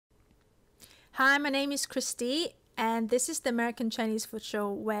Hi, my name is Christy, and this is the American Chinese Food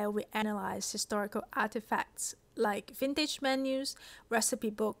Show where we analyze historical artifacts like vintage menus, recipe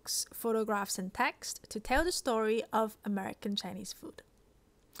books, photographs, and text to tell the story of American Chinese food.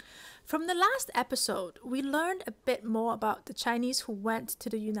 From the last episode, we learned a bit more about the Chinese who went to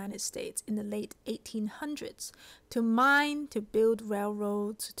the United States in the late 1800s to mine, to build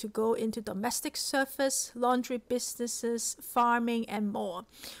railroads, to go into domestic service, laundry businesses, farming, and more,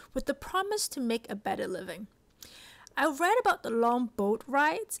 with the promise to make a better living. I read about the long boat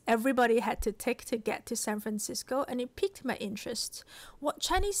rides everybody had to take to get to San Francisco, and it piqued my interest. What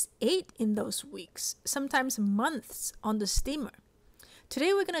Chinese ate in those weeks, sometimes months, on the steamer.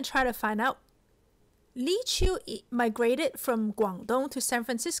 Today we're going to try to find out. Li Qiu migrated from Guangdong to San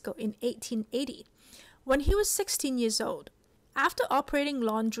Francisco in 1880 when he was 16 years old. After operating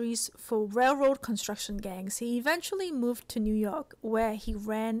laundries for railroad construction gangs, he eventually moved to New York where he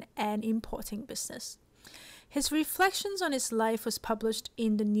ran an importing business. His reflections on his life was published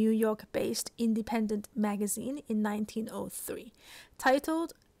in the New York-based Independent magazine in 1903,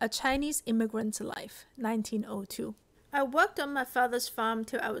 titled A Chinese Immigrant's Life, 1902. I worked on my father's farm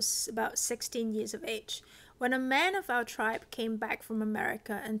till I was about 16 years of age, when a man of our tribe came back from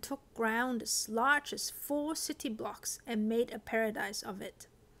America and took ground as large as 4 city blocks and made a paradise of it.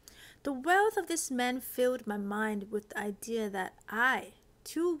 The wealth of this man filled my mind with the idea that I,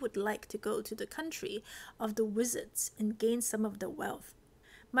 too, would like to go to the country of the wizards and gain some of the wealth.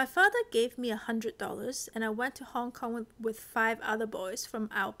 My father gave me $100 and I went to Hong Kong with 5 other boys from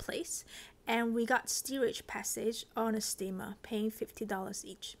our place, and we got steerage passage on a steamer, paying $50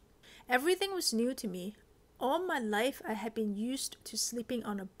 each. Everything was new to me. All my life I had been used to sleeping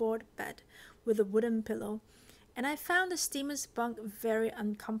on a board bed with a wooden pillow, and I found the steamer's bunk very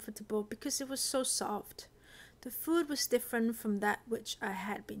uncomfortable because it was so soft. The food was different from that which I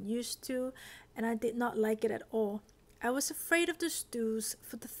had been used to, and I did not like it at all. I was afraid of the stews,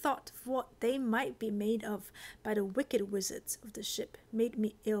 for the thought of what they might be made of by the wicked wizards of the ship made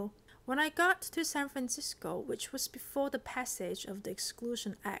me ill. When I got to San Francisco, which was before the passage of the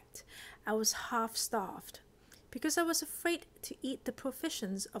Exclusion Act, I was half-starved, because I was afraid to eat the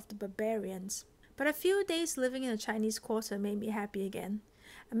provisions of the barbarians. But a few days living in a Chinese quarter made me happy again.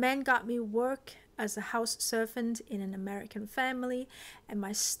 A man got me work as a house servant in an American family, and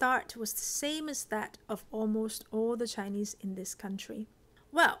my start was the same as that of almost all the Chinese in this country.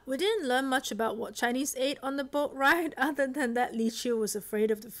 Well, we didn't learn much about what Chinese ate on the boat ride other than that Li Qiu was afraid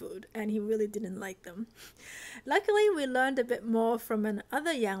of the food and he really didn't like them. Luckily, we learned a bit more from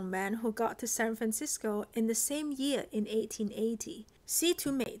another young man who got to San Francisco in the same year in 1880,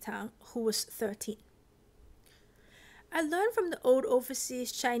 Situ Meitang, who was 13. I learned from the old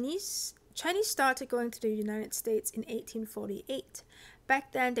overseas Chinese started going to the United States in 1848.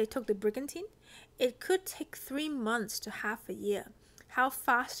 Back then, they took the brigantine. It could take 3 months to half a year. How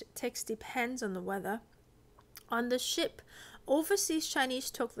fast it takes depends on the weather. On the ship, overseas Chinese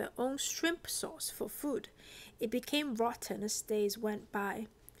took their own shrimp sauce for food. It became rotten as days went by.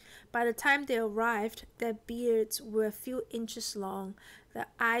 By the time they arrived, their beards were a few inches long, their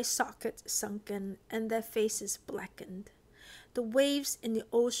eye sockets sunken, and their faces blackened. The waves in the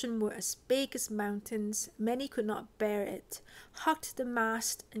ocean were as big as mountains. Many could not bear it, hugged the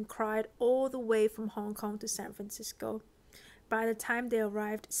mast, and cried all the way from Hong Kong to San Francisco. By the time they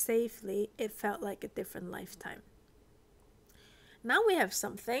arrived safely, it felt like a different lifetime. Now we have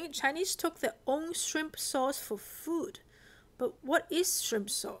something. Chinese took their own shrimp sauce for food. But what is shrimp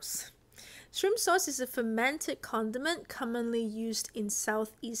sauce? Shrimp sauce is a fermented condiment commonly used in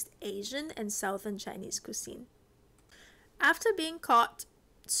Southeast Asian and Southern Chinese cuisine. After being caught,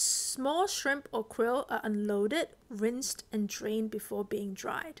 small shrimp or krill are unloaded, rinsed, and drained before being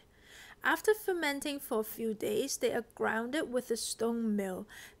dried. After fermenting for a few days, they are grounded with a stone mill,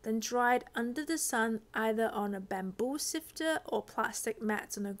 then dried under the sun either on a bamboo sifter or plastic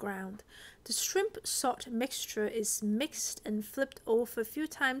mats on the ground. The shrimp salt mixture is mixed and flipped over a few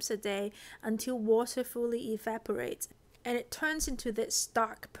times a day until water fully evaporates, and it turns into this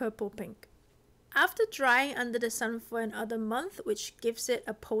dark purple-pink. After drying under the sun for another month, which gives it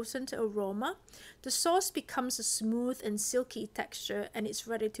a potent aroma, the sauce becomes a smooth and silky texture and it's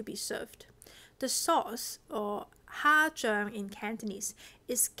ready to be served. The sauce, or ha zheng in Cantonese,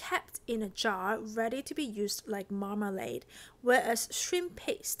 is kept in a jar ready to be used like marmalade, whereas shrimp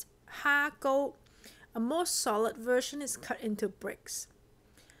paste, ha gou, a more solid version, is cut into bricks.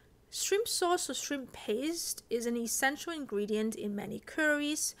 Shrimp sauce or shrimp paste is an essential ingredient in many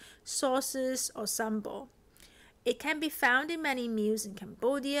curries, sauces, or sambal. It can be found in many meals in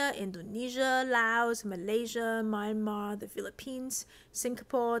Cambodia, Indonesia, Laos, Malaysia, Myanmar, the Philippines,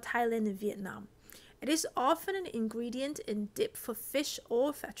 Singapore, Thailand, and Vietnam. It is often an ingredient in dip for fish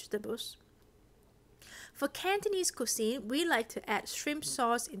or vegetables. For Cantonese cuisine, we like to add shrimp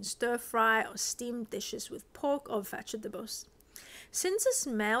sauce in stir-fry or steamed dishes with pork or vegetables. Since the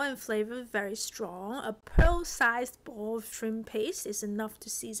smell and flavor is very strong, a pearl-sized ball of shrimp paste is enough to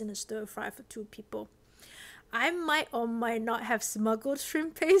season a stir-fry for 2 people. I might or might not have smuggled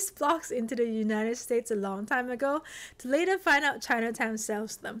shrimp paste blocks into the United States a long time ago to later find out Chinatown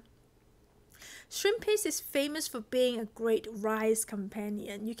sells them. Shrimp paste is famous for being a great rice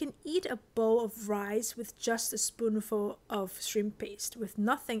companion. You can eat a bowl of rice with just a spoonful of shrimp paste, with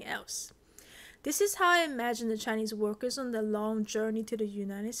nothing else. This is how I imagine the Chinese workers on their long journey to the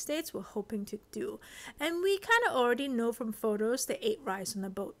United States were hoping to do. And we kind of already know from photos they ate rice on a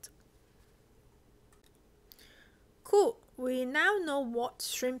boat. Cool, we now know what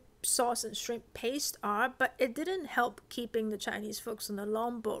shrimp sauce and shrimp paste are, but it didn't help keeping the Chinese folks on the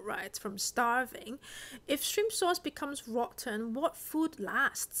long boat rides from starving. If shrimp sauce becomes rotten, what food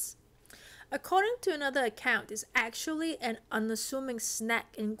lasts? According to another account, it's actually an unassuming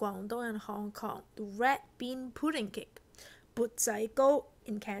snack in Guangdong and Hong Kong, the red bean pudding cake, bút zai gou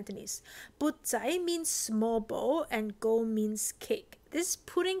in Cantonese. Bút zai means small bowl and gou means cake. This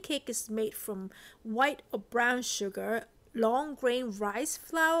pudding cake is made from white or brown sugar, long grain rice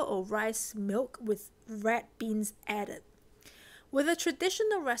flour or rice milk with red beans added. With a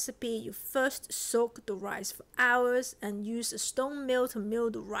traditional recipe, you first soak the rice for hours and use a stone mill to mill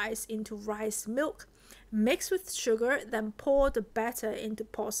the rice into rice milk. Mix with sugar, then pour the batter into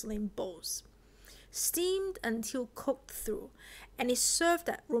porcelain bowls. Steamed until cooked through, and is served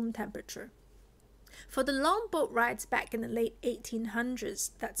at room temperature. For the long boat rides back in the late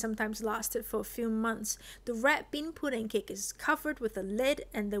 1800s that sometimes lasted for a few months, the red bean pudding cake is covered with a lid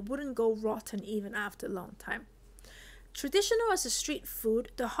and they wouldn't go rotten even after a long time. Traditional as a street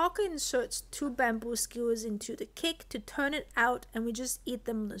food, the hawker inserts 2 bamboo skewers into the cake to turn it out, and we just eat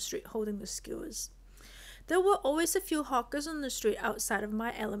them on the street holding the skewers. There were always a few hawkers on the street outside of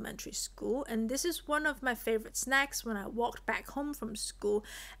my elementary school, and this is one of my favorite snacks when I walked back home from school,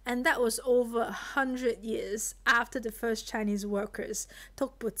 and that was over 100 years after the first Chinese workers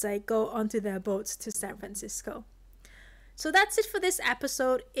took bút zai gou onto their boats to San Francisco. So that's it for this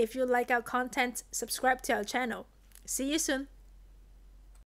episode. If you like our content, subscribe to our channel. See you soon.